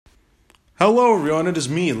Hello everyone, it is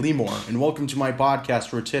me, Lemore, and welcome to my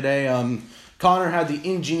podcast where today Connor had the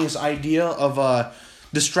ingenious idea of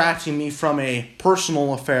distracting me from a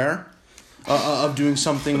personal affair of doing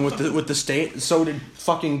something with the state. So did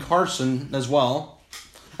fucking Carson as well.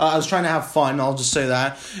 I was trying to have fun, I'll just say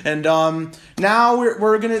that. And now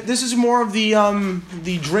we're gonna. This is more of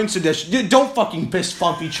the drinks edition. Don't fucking piss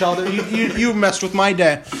bump each other. You messed with my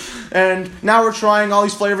day. And now we're trying all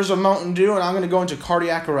these flavors of Mountain Dew, and I'm gonna go into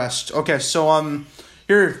cardiac arrest. Okay, so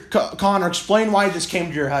here, Connor, explain why this came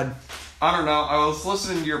to your head. I don't know. I was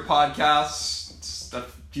listening to your podcast a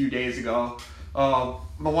few days ago. The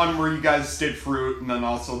one where you guys did fruit, and then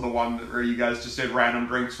also the one where you guys just did random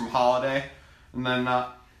drinks from Holiday. And then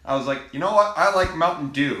I was like, you know what? I like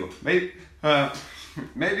Mountain Dew. Maybe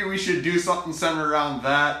we should do something centered around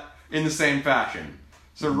that in the same fashion.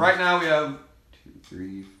 So right now we have 2,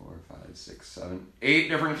 3, 4, 5, 6, 7, 8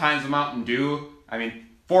 different kinds of Mountain Dew. I mean,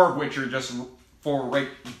 4 of which are just 4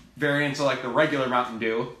 variants of like the regular Mountain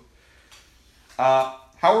Dew. How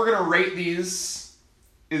we're gonna rate these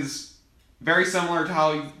is very similar to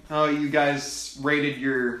how you guys rated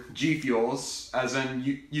your G Fuels, as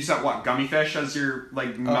in you set what, Gummy Fish as your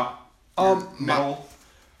middle?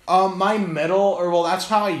 My middle, that's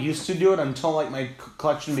how I used to do it until like my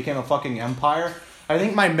collection became a fucking empire. I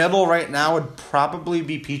think my middle right now would probably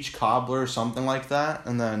be Peach Cobbler or something like that,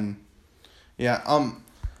 and then yeah.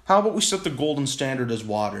 How about we set the golden standard as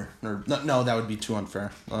water? Or no, that would be too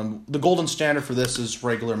unfair. The golden standard for this is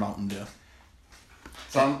regular Mountain Dew.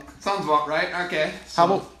 Sounds about right. Okay. So, how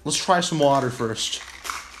about let's try some water first.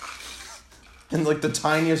 In like the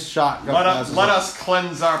tiniest shot. Let us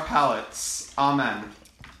cleanse our palates. Amen.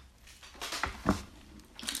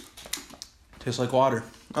 Tastes like water.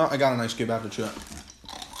 Oh, I got a nice give after chat.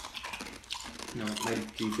 No, my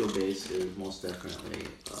G Fuel base is most definitely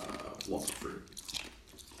Wumpa Fruit.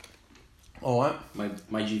 Oh, what?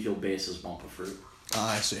 My G Fuel base is Wumpa Fruit.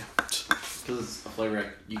 I see. Because it's a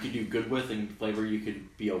flavor you could do good with, and flavor you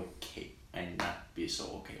could be okay and not be so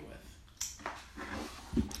okay with.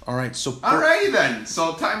 Alright, so... Alrighty then.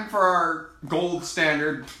 So time for our gold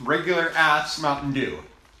standard, regular ass Mountain Dew.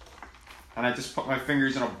 And I just put my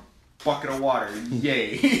fingers in a bucket of water.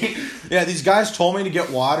 Yay. Yeah, these guys told me to get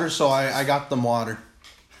water, so I got them water.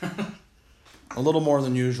 A little more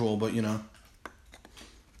than usual, but you know.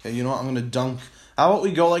 Okay, you know what? I'm going to dunk... How about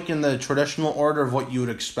we go like in the traditional order of what you would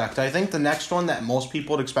expect? I think the next one that most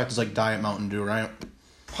people would expect is like Diet Mountain Dew, right?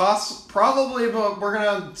 Probably, but we're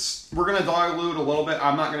gonna dilute a little bit.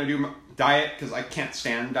 I'm not gonna do Diet because I can't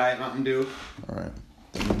stand Diet Mountain Dew. All right,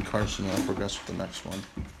 and then Carson will progress with the next one.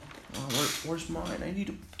 Where's mine? I need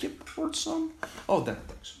to get towards some. Oh, there,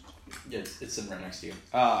 thanks. Yeah, it's sitting right next to you.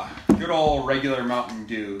 Good old regular Mountain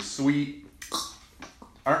Dew, sweet.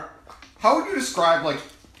 How would you describe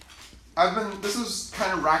this has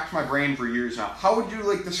kind of racked my brain for years now. How would you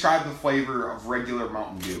describe the flavor of regular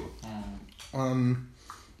Mountain Dew?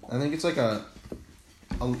 I think it's like a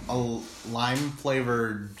lime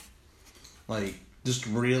flavored, just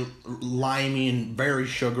real limey and very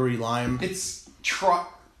sugary lime.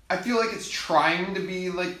 I feel like it's trying to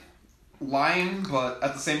be lime, but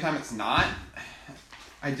at the same time it's not.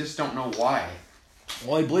 I just don't know why.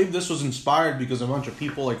 Well, I believe this was inspired because a bunch of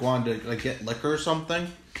people wanted to get liquor or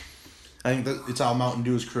something. I think that it's how Mountain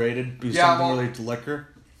Dew is created. Related to liquor.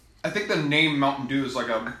 I think the name Mountain Dew is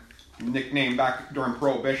a nickname back during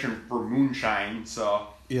Prohibition for moonshine. So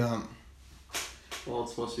yeah. Well,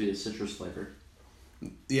 it's supposed to be a citrus flavor.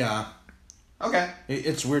 Yeah. Okay.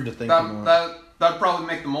 It's weird to think that'd probably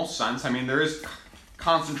make the most sense. I mean, there is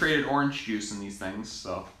concentrated orange juice in these things,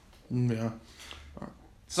 so yeah.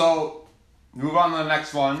 So move on to the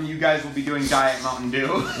next one. You guys will be doing Diet Mountain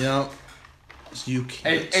Dew. Yeah. You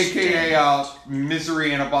can't AKA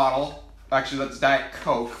Misery in a Bottle. Actually, that's Diet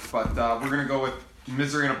Coke, but we're going to go with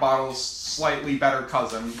Misery in a Bottle's slightly better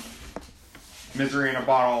cousin, Misery in a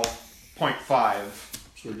Bottle 0.5.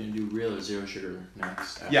 So we're going to do real or zero sugar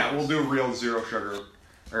next. Yeah, we'll do real zero sugar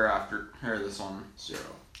after this one. 0.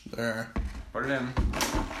 There. Put it in. Get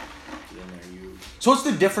in there, you. So what's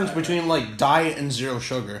the difference between Diet and zero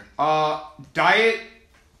sugar? Diet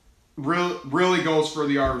really goes for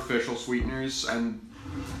the artificial sweeteners, and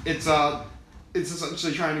it's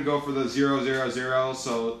essentially trying to go for the 0,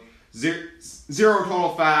 so zero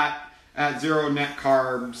total fat at 0 net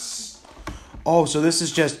carbs. Oh, so this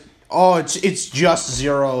is just it's just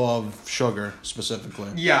 0 of sugar specifically.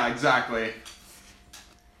 Yeah, exactly.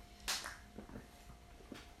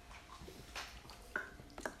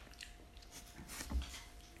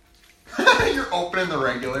 You're opening the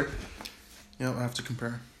regular. Yep, I have to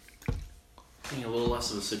compare. A little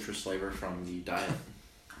less of a citrus flavor from the Diet.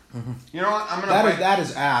 You know what? That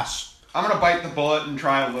is ass. I'm gonna bite the bullet and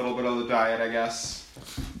try a little bit of the diet, I guess.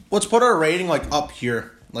 Let's put our rating like up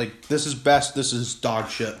here. Like this is best. This is dog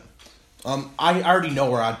shit. I already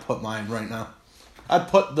know where I'd put mine right now. I'd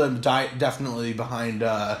put the diet definitely behind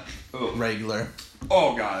regular.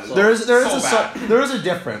 Oh god, there is a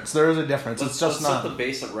difference. There is a difference. It's just not the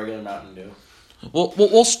base of regular Mountain Dew.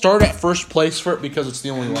 We'll start at first place for it because it's the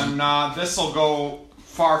only one. Nah, this will go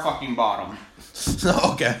far fucking bottom.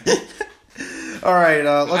 Okay. All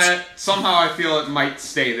right. Somehow I feel it might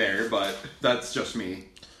stay there, but that's just me.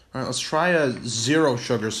 All right. Let's try a zero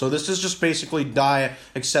sugar. So this is just basically diet,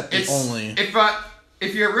 except it's only.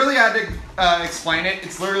 If you really had to explain it,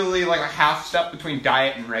 it's literally like a half step between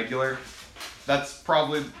diet and regular. That's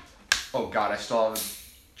probably. Oh god, I still have a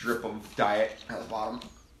drip of diet at the bottom.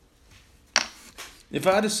 If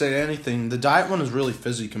I had to say anything, the diet one is really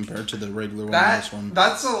fizzy compared to the regular one. This one.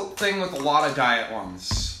 That's a thing with a lot of diet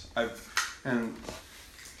ones. Yeah, I'm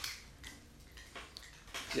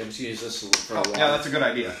just gonna use this for a while. Yeah, that's a good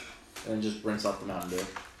idea. And then just rinse off the Mountain Dew.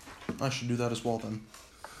 I should do that as well then.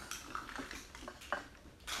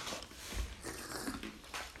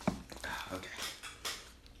 Okay.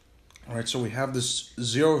 Alright, so we have this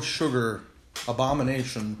zero sugar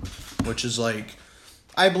abomination, which is like,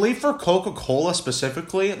 I believe for Coca-Cola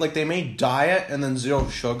specifically, like they made diet and then zero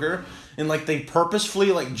sugar, and like they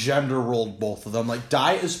purposefully like gender rolled both of them. Like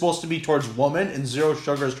diet is supposed to be towards women and zero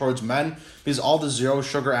sugar is towards men, because all the zero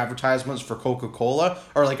sugar advertisements for Coca-Cola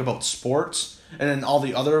are like about sports, and then all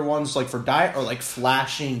the other ones like for diet are like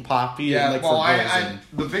flashing poppy. Yeah, and, like, well, for girls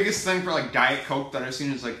the biggest thing for like Diet Coke that I've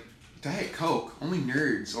seen is like Diet Coke, only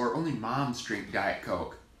nerds or only moms drink Diet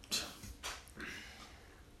Coke.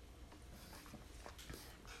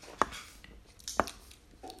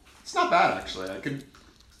 It's not bad actually.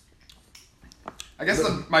 I guess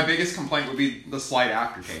my biggest complaint would be the slight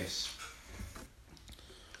aftertaste.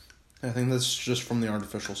 I think that's just from the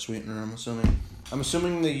artificial sweetener, I'm assuming. I'm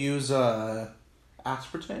assuming they use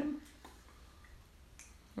aspartame?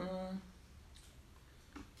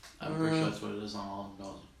 I'm pretty sure that's what it is on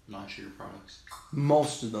all non-sugar products.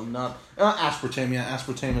 Most of them, not aspartame. Yeah,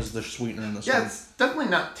 aspartame is the sweetener in this one. Yeah, it's definitely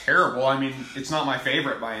not terrible. I mean, it's not my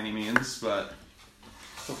favorite by any means, but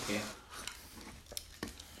It's okay.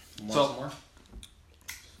 Want some more?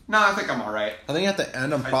 No, I think I'm alright. I think at the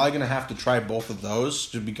end I'm probably going to have to try both of those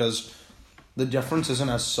just because the difference isn't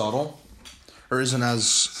as subtle or isn't as...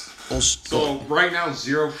 So right now,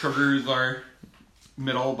 zero sugars are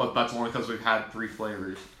middle, but that's only because we've had 3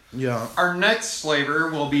 flavors. Yeah. Our next flavor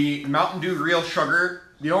will be Mountain Dew Real Sugar.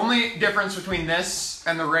 The only difference between this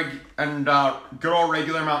and good old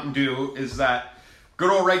regular Mountain Dew is that good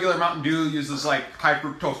old regular Mountain Dew uses like high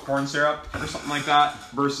fructose corn syrup or something like that,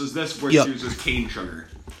 versus this which uses cane sugar.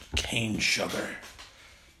 Cane sugar.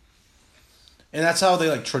 And that's how they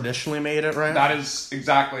like traditionally made it, right? That is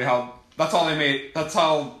exactly how. That's how they made. That's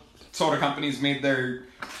how soda companies made their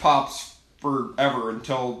pops forever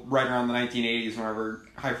until right around the 1980s, whenever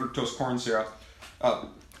high fructose corn syrup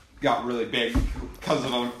got really big because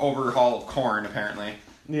of an overhaul of corn, apparently.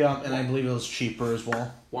 Yeah, and I believe it was cheaper as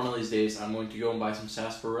well. One of these days, I'm going to go and buy some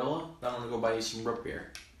sarsaparilla. Then I'm going to go buy you some root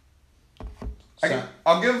beer.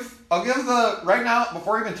 I'll give the right now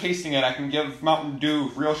before even tasting it. I can give Mountain Dew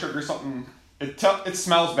Real Sugar something. It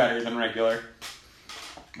smells better than regular.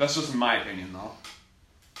 That's just my opinion, though.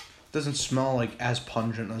 It doesn't smell like as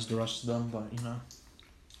pungent as the rest of them, but you know,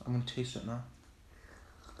 I'm gonna taste it now.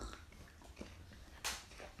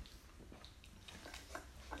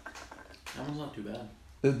 That one's not too bad.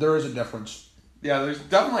 There is a difference. Yeah, there's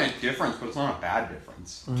definitely a difference, but it's not a bad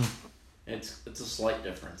difference. Mm-hmm. It's a slight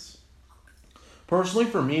difference. Personally,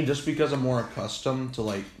 for me, just because I'm more accustomed to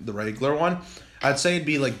like the regular one, I'd say it'd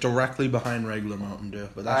be like directly behind regular Mountain Dew.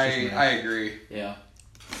 But that's just me. I agree. Yeah.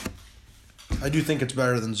 I do think it's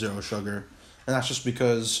better than zero sugar, and that's just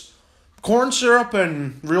because corn syrup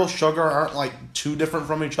and real sugar aren't like too different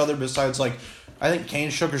from each other. Besides, like I think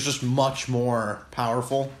cane sugar is just much more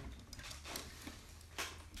powerful.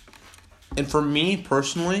 And for me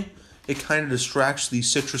personally, it kind of distracts the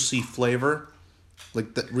citrusy flavor.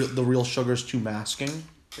 Like the real sugar's too masking.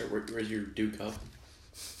 Where's your Dew cup?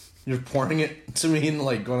 You're pouring it to me in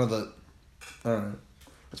like one of the... Alright.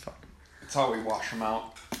 That's fine. That's how we wash them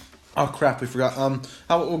out. Oh crap, we forgot. How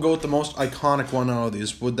about we'll go with the most iconic one out of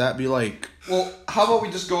these? Would that be like... Well, how about we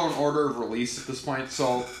just go in order of release at this point?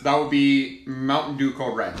 So that would be Mountain Dew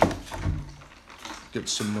Code Red. Get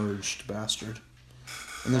submerged, bastard.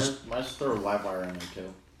 And there's... Might just throw a live wire in there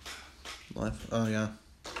too. Life? Oh yeah.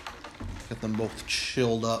 Get them both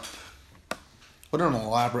chilled up. What an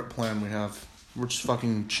elaborate plan we have. We're just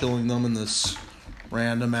fucking chilling them in this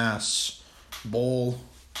random ass bowl.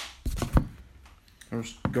 I'm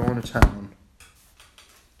just going to town.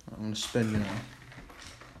 I'm gonna spin, you know.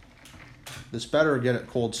 This better get it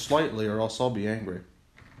cold slightly, or else I'll be angry.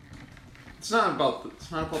 It's not about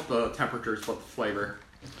the temperature, it's about the flavor.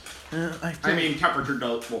 I mean, temperature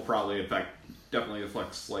will probably definitely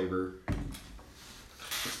affects flavor.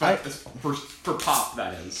 For pop,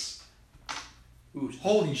 that is. Ooh,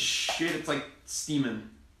 holy shit! It's like steaming.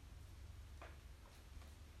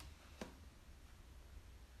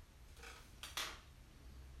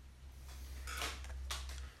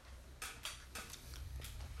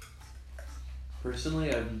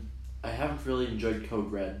 Personally, I haven't really enjoyed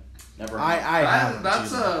Code Red. Never. I haven't.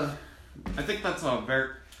 I think that's a very,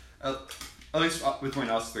 at least between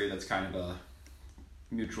us three, that's kind of a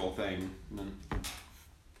mutual thing. And then,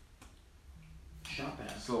 shop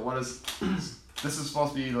ass. so what is this is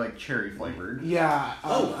supposed to be like cherry flavored? Yeah.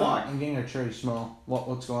 Oh, fuck. I'm getting a cherry smell.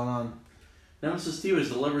 What's going on? Nemesis 2 was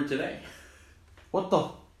delivered today. What the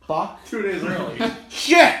fuck? 2 days early.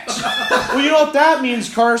 Shit! Well, you know what that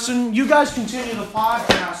means, Carson. You guys continue the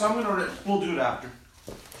podcast. We'll do it after.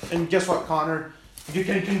 And guess what, Connor?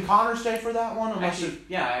 Can Connor stay for that one? Actually,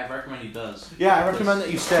 yeah, I recommend he does. Yeah, I recommend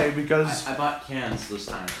that you stay because I bought cans this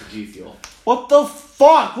time for G Fuel. what the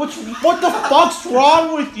fuck? What the fuck's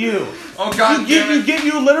wrong with you? Oh god,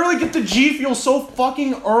 you literally get the G Fuel so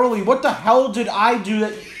fucking early. What the hell did I do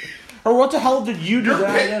that? Or what the hell did you do that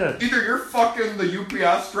I didn't? Either you're fucking the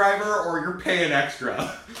UPS driver or you're paying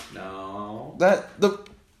extra. No.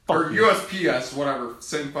 Or USPS, whatever.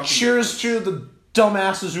 Same fucking. Cheers to the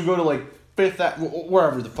dumbasses who go to like Fifth,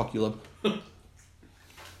 wherever the fuck you live.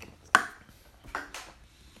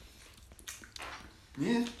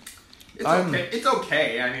 Yeah, okay. It's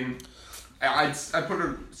okay. I mean, I put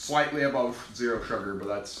it slightly above zero sugar, but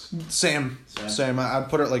that's Same. I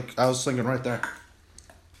put it like I was thinking right there.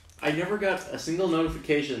 I never got a single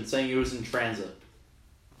notification saying it was in transit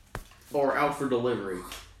or out for delivery.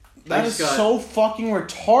 That is so fucking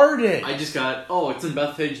retarded. I just got, it's in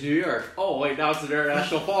Bethpage, New York. Oh, wait, now it's in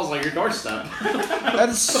International Falls, like your doorstep. That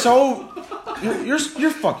is so...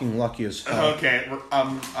 You're fucking lucky as hell. okay.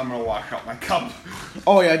 I'm gonna wash out my cup.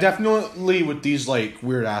 Oh yeah, definitely with these like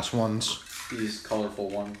weird ass ones. These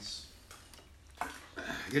colorful ones. I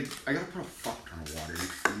gotta put a fuck ton of water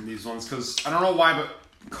in these ones because I don't know why, but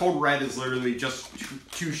Code Red is literally just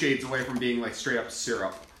two shades away from being like straight up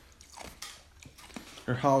syrup.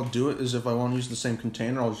 Or how I'll do it is if I want to use the same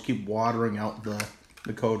container, I'll just keep watering out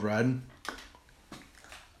the Code Red.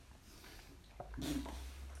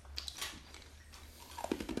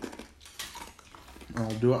 I'll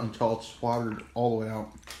do it until it's watered all the way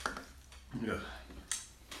out. Yeah.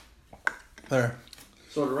 There.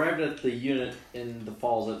 So it arrived at the unit in the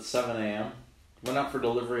Falls at 7 a.m. Went out for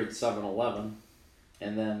delivery at 7:11,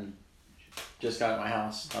 and then just got at my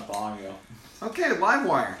house not that long ago. Okay,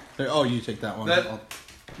 Livewire. Oh, you take that one.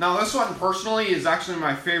 Now this one personally is actually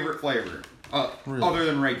my favorite flavor, Really? other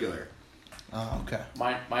than regular. Oh, okay.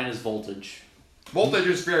 Mine is Voltage. Voltage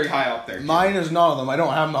is very high up there. Mine is none of them. I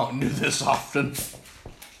don't have Mountain Dew this often.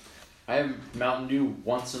 I have Mountain Dew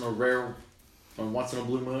once in a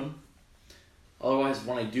blue moon. Otherwise,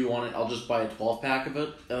 when I do want it, I'll just buy a 12-pack of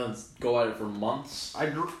it and then go at it for months. I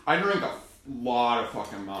drink a lot of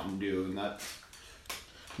fucking Mountain Dew, and that...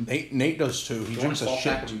 Nate does too. He drinks a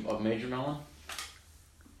shit. Of Major Melon?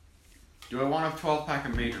 Do I want a 12-pack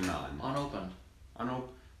of Major Melon? Unopened.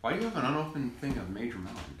 Why do you have an unopened thing of Major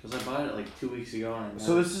Melon? Because I bought it like 2 weeks ago. And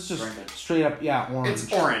So this is just straight up, orange.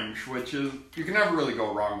 It's orange, which is... You can never really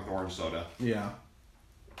go wrong with orange soda. Yeah.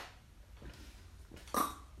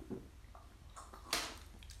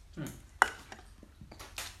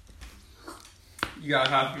 You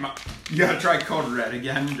gotta try Code Red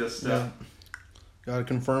again, just Gotta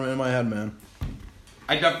confirm it in my head, man.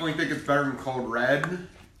 I definitely think it's better than Code Red.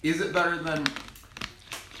 Is it better than...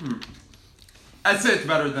 I'd say it's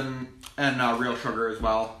better than Real Sugar as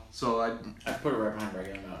well. So I'd put it right behind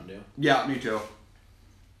regular Mountain Dew. Yeah, me too.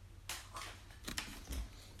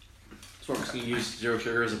 So we're just going to use zero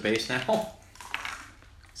sugar as a base now?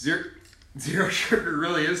 Zero Sugar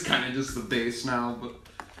really is kind of just the base now, but...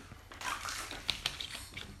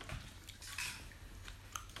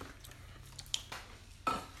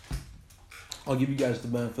 I'll give you guys the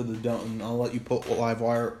benefit of the doubt, and I'll let you put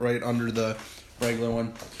Livewire right under the regular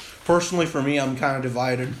one. Personally, for me, I'm kind of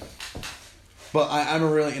divided. But I'm a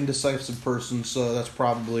really indecisive person, so that's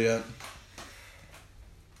probably it.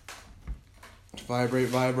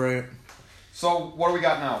 Vibrate. So, what do we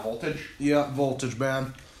got now? Voltage? Yeah, Voltage,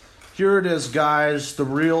 man. Here it is, guys. The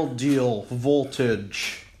real deal.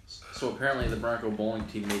 Voltage. So apparently the Bronco bowling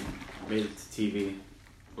team made made it to TV.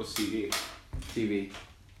 What's TV? TV.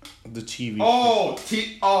 The TV. Oh,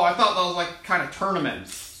 I thought that was like kind of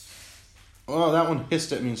tournaments. Oh, that one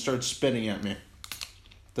hissed at me and started spitting at me.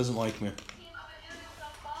 Doesn't like me.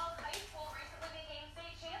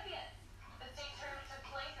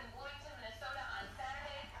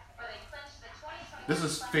 This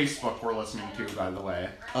is Facebook we're listening to, by the way.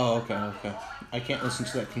 Oh, okay. I can't listen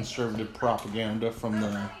to that conservative propaganda from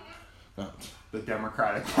the... The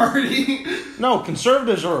Democratic Party. No,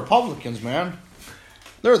 conservatives are Republicans, man.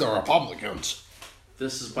 They're the Republicans.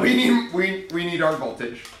 This is by we need our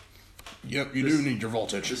voltage. Yep, you do need your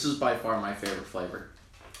voltage. This is by far my favorite flavor.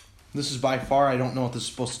 This is by far, I don't know what this is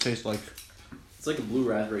supposed to taste like. It's like a blue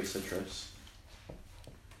raspberry citrus.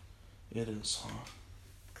 It is, huh?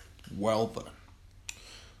 Well then.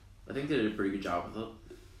 I think they did a pretty good job with it.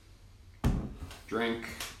 Drink.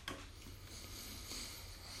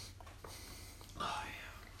 Oh,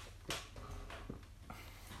 yeah.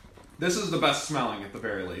 This is the best smelling at the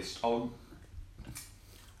very least. I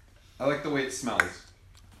like the way it smells.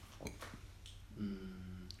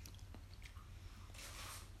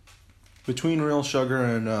 Between real sugar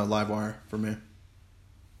and live wire for me.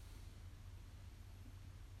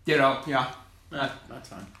 Yeah. That's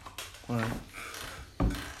fine. All right.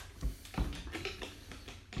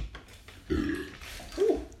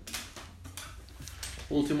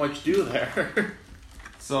 A little too much dew there.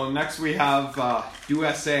 So next we have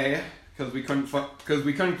USA because we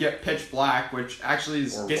couldn't get Pitch Black, which actually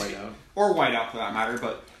is Whiteout. Or Whiteout for that matter,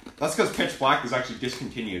 but that's because Pitch Black is actually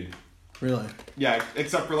discontinued. Really? Yeah,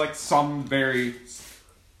 except for like some very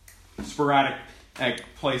sporadic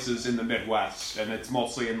places in the Midwest, and it's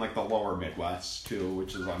mostly in like the lower Midwest too,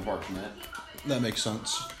 which is unfortunate. That makes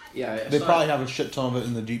sense. Yeah, They probably have a shit ton of it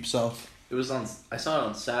in the deep south. I saw it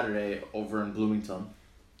on Saturday over in Bloomington.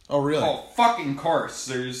 Oh, really? Oh, fucking course.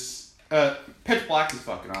 There's Pitch Black is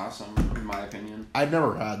fucking awesome in my opinion. I've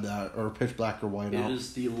never had that, or Pitch Black or White Out. It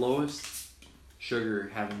is the lowest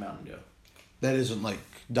sugar having Mountain Dew. That isn't like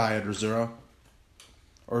diet or zero?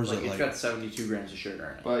 Or is it It's like... got 72 grams of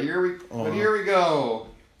sugar in it. But here we go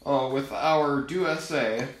with our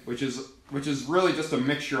USA, which is really just a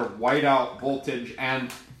mixture of Whiteout, Voltage,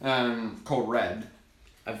 and Code Red.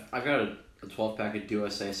 I've got a 12-pack of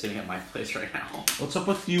USA sitting at my place right now. What's up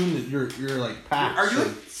with you and your like packs? Are you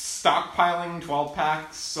like, stockpiling 12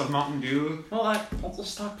 packs of Mountain Dew? Well, I'll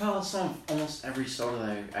just stockpile some almost every soda that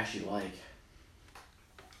I actually like.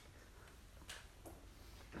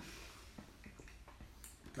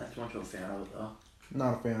 Not too much of a fan of it though.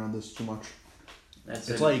 Not a fan of this too much.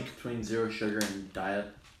 It's like between zero sugar and diet.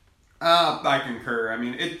 I concur. I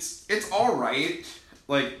mean, it's all right.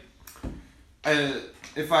 Like,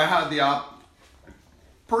 if I had the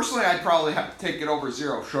personally, I'd probably have to take it over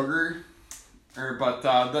zero sugar. In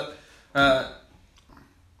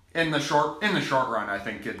the short run, I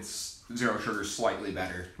think it's zero sugar slightly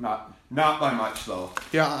better. Not by much though.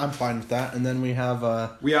 Yeah, I'm fine with that. And then we have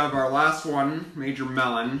our last one, Major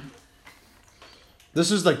Melon.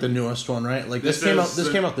 This is like the newest one, right? Like this came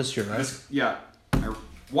out this year, right?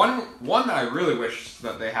 One that I really wish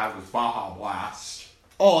that they had was Baja Blast.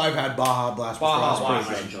 Oh, I've had Baja Blast before. Baja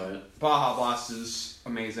Blast. I enjoy it. Baja Blast is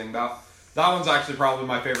amazing. That one's actually probably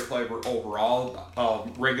my favorite flavor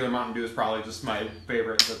overall. Regular Mountain Dew is probably just my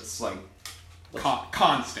favorite. That's like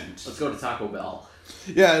constant. Let's go to Taco Bell.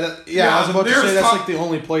 Yeah, I was about to say that's like the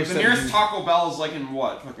only place. The nearest Taco Bell is like in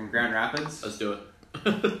what? Fucking Grand Rapids. Let's do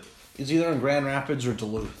it. It's either in Grand Rapids or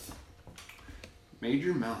Duluth.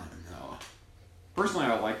 Major Melon, though. Personally,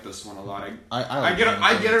 I like this one a lot. I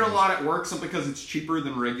get it a lot at work simply because it's cheaper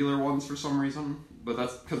than regular ones for some reason. But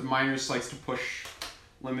that's because Miners likes to push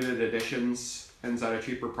limited editions and at a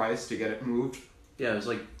cheaper price to get it moved. Yeah, it was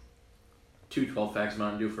like 2 12-packs of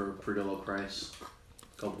Mountain Dew for a pretty low price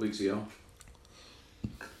a couple weeks ago.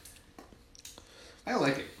 I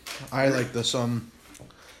like it. I like this.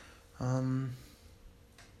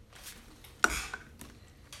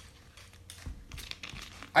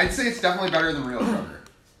 I'd say it's definitely better than real sugar.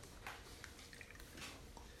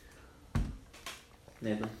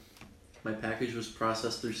 Nathan, my package was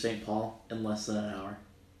processed through St. Paul in less than an hour.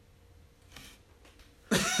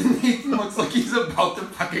 Nathan looks like he's about to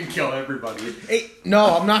fucking kill everybody. Hey,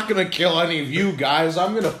 no, I'm not gonna kill any of you guys.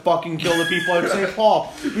 I'm gonna fucking kill the people at St.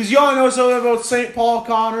 Paul. Because y'all know something about St. Paul,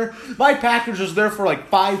 Connor? My package was there for like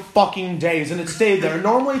 5 fucking days and it stayed there.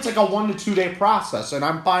 Normally it's like a 1 to 2 day process and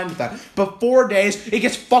I'm fine with that. But 4 days, it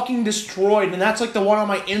gets fucking destroyed and that's like the one on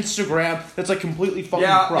my Instagram that's like completely fucking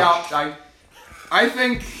crushed. Yeah, I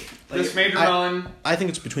think this Major Melon... I think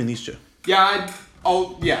it's between these two. Yeah,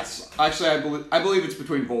 yes. Actually, I believe it's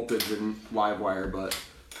between Voltage and Livewire, but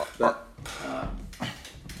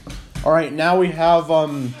All right, now we have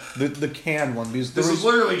the can one because This is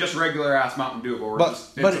literally just regular ass Mountain Dew,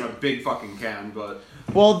 it's in a big fucking can. But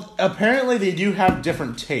well, apparently they do have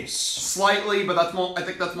different tastes. Slightly, but I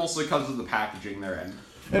think that's mostly because of the packaging they're in.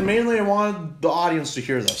 And mainly, I wanted the audience to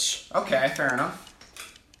hear this. Okay, fair enough.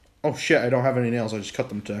 Oh shit! I don't have any nails. I just cut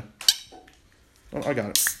them today. Oh, I got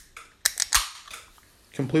it.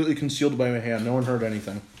 Completely concealed by my hand. No one heard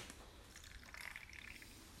anything.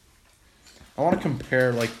 I want to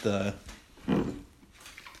compare, like, the...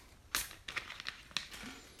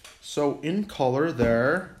 So, in color,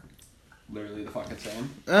 they're... Literally the fucking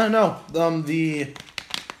same. No.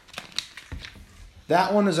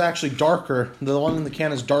 That one is actually darker. The one in the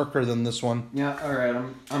can is darker than this one. Yeah, alright.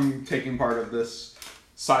 I'm taking part of this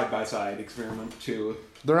side-by-side experiment, too.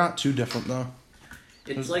 They're not too different, though.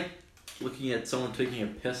 It's like looking at someone taking a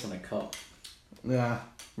piss in a cup. Yeah.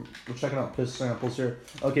 We're checking out piss samples here.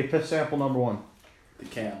 Okay, piss sample number 1. The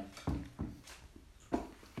can.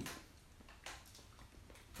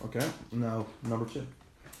 Okay, now number 2.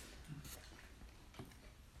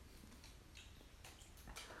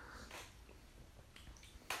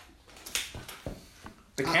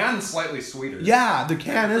 The can's slightly sweeter. Yeah, the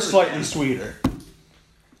can is slightly sweeter.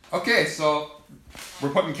 Okay, so we're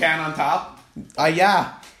putting can on top.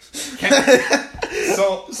 Yeah.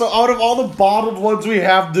 So out of all the bottled ones we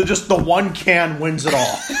have, just the one can wins it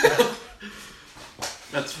all.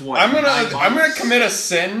 That's what I'm gonna commit a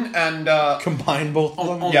sin and Combine both of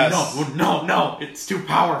them. Oh Yes. no! It's too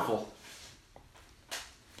powerful.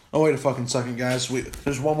 Oh wait a fucking second, guys.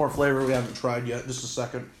 There's one more flavor we haven't tried yet. Just a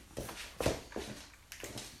second.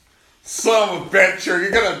 son of a bitch, are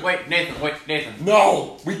you gonna Wait, Nathan.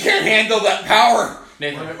 No! We can't handle that power!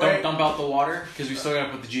 Nathan, Wait. don't dump out the water because we still gotta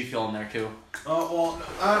put the G Fuel in there too. Oh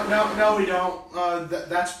well, no, we don't.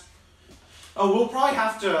 That's. Oh, we'll probably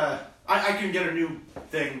have to. I can get a new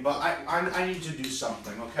thing, but I need to do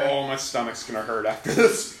something. Okay. Oh, my stomach's gonna hurt after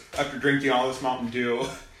this. After drinking all this Mountain Dew.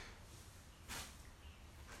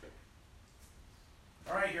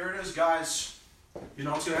 All right, here it is, guys. You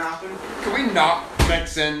know what's gonna happen? Can we not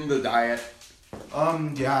mix in the diet?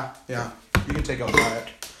 Yeah. You can take out diet.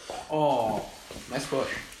 Oh, Nice push.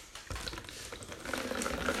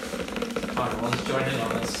 fine. Well, let's join in on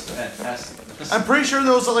this. I'm pretty sure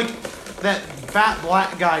those are like that fat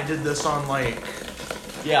black guy did this on like.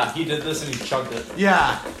 Yeah, he did this and he chugged it.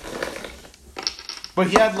 Yeah. But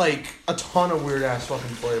he had like a ton of weird ass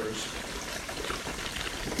fucking flavors.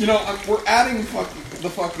 You know, we're adding the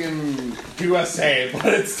fucking USA, but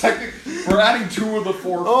it's technically we're adding 2 of the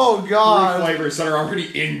 4 Oh, God. 3 flavors that are already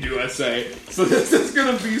in USA. So this is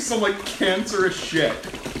gonna be some like cancerous shit.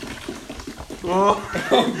 Oh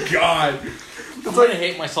God. I'm gonna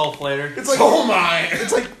hate myself later. It's like So am I.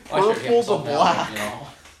 It's like I should hate purple to myself now, black. you know.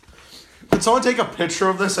 Can someone take a picture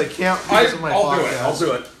of this? I can't because of my podcast. I'll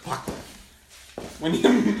do it. Fuck. When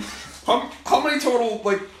you how many total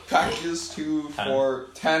like packages? 2, 4,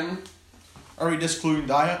 10? Are we discluding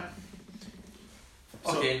diet?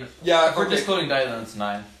 Okay, Yeah, if we're okay. discluding diet, then it's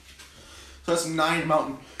 9. So that's 9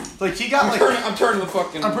 mountain. Like he got I'm turning the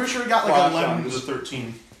fucking. I'm pretty sure he got like flash 11 on to this.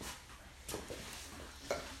 13.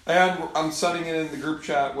 And I'm setting it in the group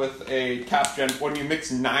chat with a caption when you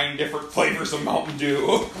mix 9 different flavors of Mountain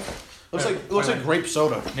Dew. Looks like grape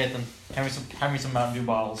soda. Nathan, hand me some Mountain Dew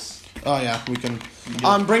bottles. Oh yeah, we can.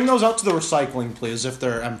 Bring those out to the recycling, please, if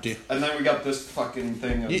they're empty. And then we got this fucking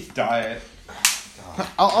thing of diet.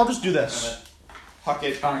 I'll just do this. Huck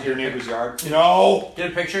it into your neighbor's yard. No!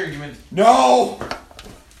 Get a picture. Give me. No!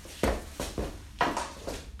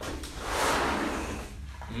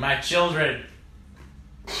 My children.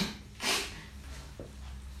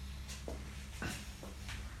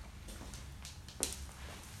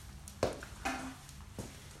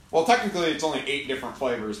 Well, technically it's only 8 different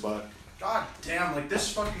flavors, but... God damn, like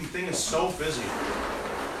this fucking thing is so busy.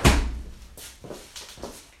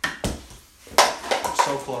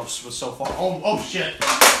 So close, but so far. Oh shit.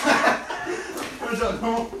 Where's that?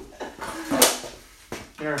 No.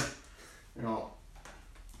 Here. You know.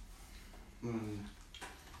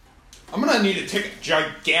 I'm gonna need to take a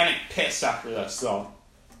gigantic piss after this, though.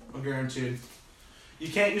 I'm guaranteed. You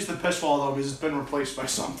can't use the piss wall though because it's been replaced by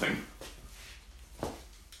something.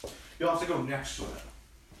 You'll have to go next to it.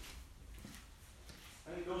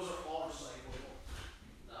 I think those are all recyclable.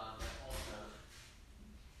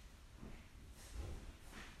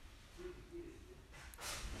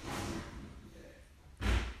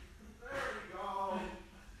 There we go.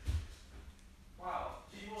 Wow,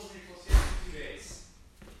 people will see in 2 days.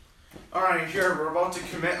 Alright, here, we're about to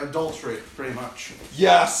commit adultery, pretty much.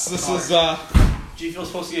 Yes, this is, G Fuel's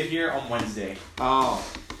supposed to get here on Wednesday. Oh.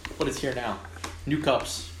 but it's here now. New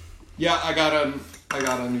cups. Yeah, I got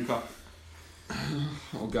a new cup.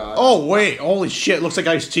 Oh god. Oh wait, holy shit! Looks like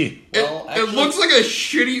iced tea. Well, It looks like a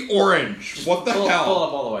shitty orange. What the Fill it hell?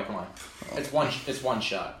 up all the way. Come on. It's one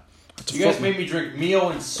shot. You guys made me drink Mio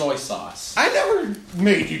and soy sauce. I never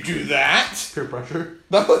made you do that. Peer pressure.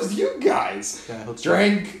 That was you guys. Okay, let's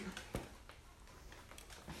Drink.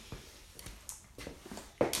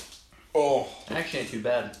 Oh, Actually, ain't too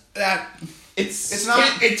bad. it's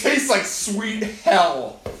not- It tastes like sweet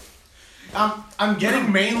hell. I'm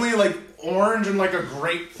getting mainly like orange and like a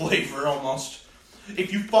grape flavor almost.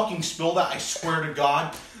 If you fucking spill that, I swear to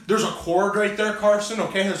God, there's a cord right there, Carson.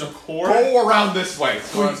 Okay, there's a cord. Go around this way,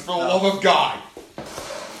 please, for the love of God.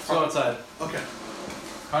 Let's go outside. Okay.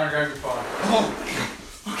 Connor, grab your phone.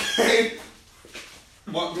 Oh, okay.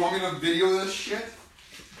 What? You want me to video this shit?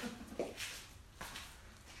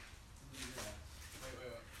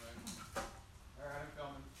 Alright, I'm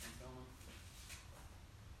filming.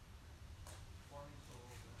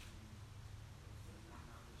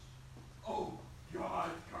 Oh God,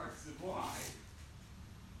 Carson, why?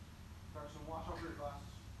 Carson, wash over your glasses.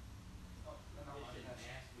 Oh, no,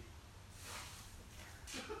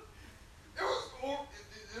 It was.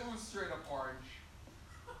 It was straight up orange.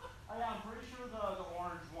 yeah, I'm pretty sure the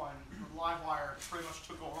orange one, the live wire, pretty much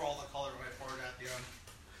took over all the color when I poured it at the end.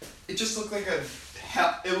 It just looked like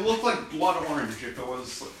it looked like blood orange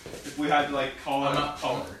if we had to like call it a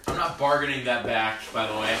color. I'm not bargaining that back, by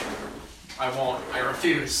the way. I won't. I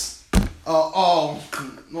refuse. Well,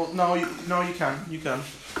 no, you can. You can.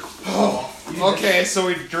 Oh, okay, so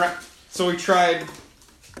we tried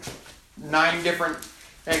 9 different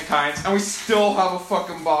egg kinds, and we still have a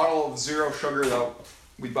fucking bottle of zero sugar that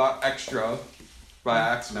we bought extra by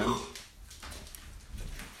accident.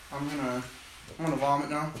 I'm gonna vomit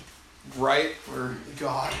now. Right? Or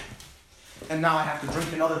God. And now I have to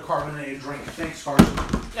drink another carbonated drink. Thanks, Carson.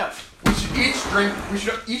 Yeah. we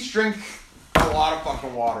should each drink a lot of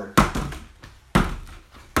fucking water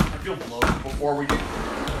I feel bloated. before we do.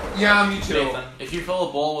 Yeah, me too. Nathan, if you fill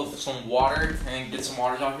a bowl with some water and get some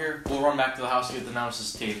waters out here, we'll run back to the house to get the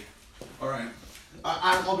Nemesis tape. Alright.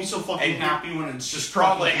 I'll be so fucking And happy when it's just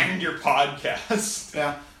Probably fucking- end your podcast.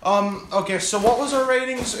 Yeah. Okay, so what was our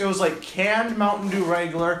ratings? It was like canned Mountain Dew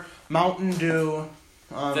regular, Mountain Dew,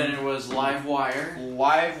 Then it was live wire,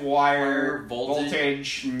 Live wire, Voltage.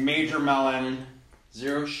 voltage, major melon,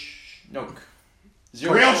 zero real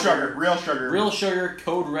sugar, sugar. real sugar,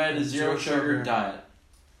 code red, zero sugar, diet.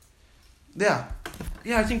 yeah.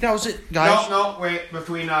 Yeah, I think that was it, guys. No, wait,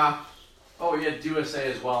 between Oh, we had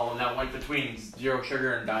USA as well, and that went between zero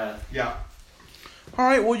sugar and diet. yeah.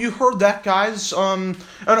 Alright, well you heard that, guys. And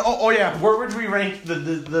yeah, where would we rank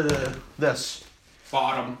the this?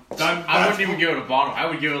 Bottom. I wouldn't even give it a bottom. I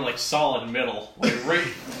would give it like solid middle, like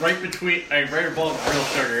right between, like right above real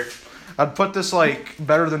sugar. I'd put this like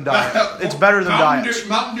better than diet. It's better than diet.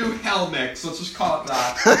 Mountain Dew Hell Mix, let's just call it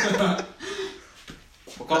that.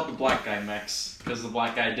 We'll call it the black guy mix because the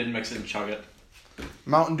black guy did mix it and chug it.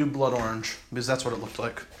 Mountain Dew Blood Orange, because that's what it looked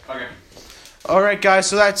like. Okay. Alright, guys,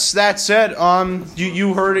 so that's it.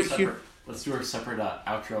 You heard it here. Let's do our separate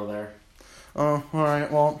outro there. Oh,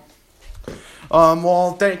 alright, well,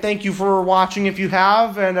 thank you for watching if you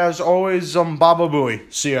have, and as always, Baba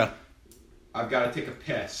Booey. See ya. I've got to take a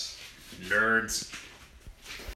piss. Nerds.